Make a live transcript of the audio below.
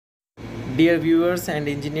Dear viewers and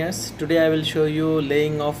engineers, today I will show you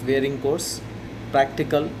laying of wearing course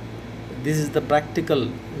practical. This is the practical,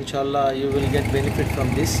 inshallah you will get benefit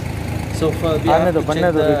from this. So for we have to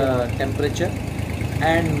check the temperature,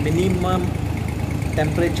 and minimum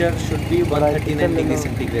temperature should be 139 degrees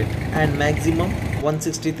centigrade and maximum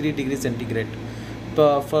 163 degrees centigrade.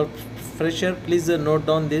 For fresher, please note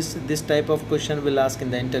down this type of question will ask in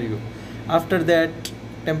the interview. After that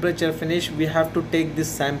temperature finish, we have to take this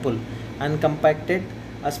sample. Uncompacted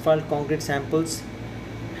asphalt concrete samples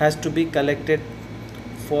has to be collected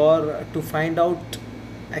to find out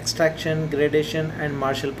extraction, gradation and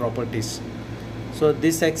Marshall properties. So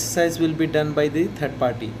this exercise will be done by the third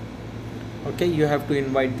party. Okay, you have to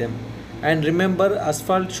invite them. And remember,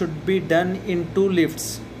 asphalt should be done in 2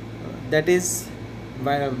 lifts, that is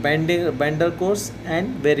bender course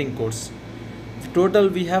and wearing course. Total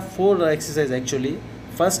we have 4 exercises actually.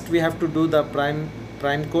 First we have to do the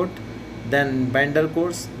prime coat, then bender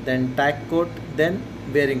course, then tack coat, then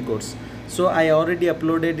wearing course. So I already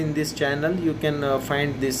uploaded in this channel. You can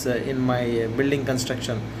find this in my building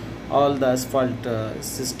construction, all the asphalt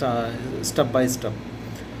system step by step.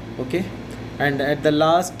 Okay, and at the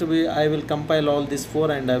last I will compile all these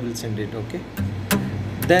 4 and I will send it. Okay,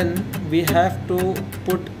 then we have to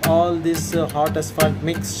put all this hot asphalt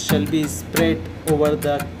mix shall be sprayed over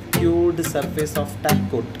the cured surface of tack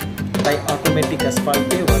coat by automatic asphalt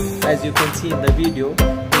paver. As you can see in the video,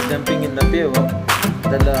 is dumping in the paver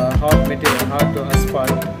the hot material, hot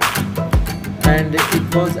asphalt, and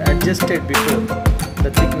it was adjusted before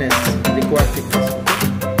the thickness, required thickness.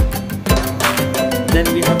 Okay?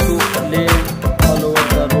 Then we have to lay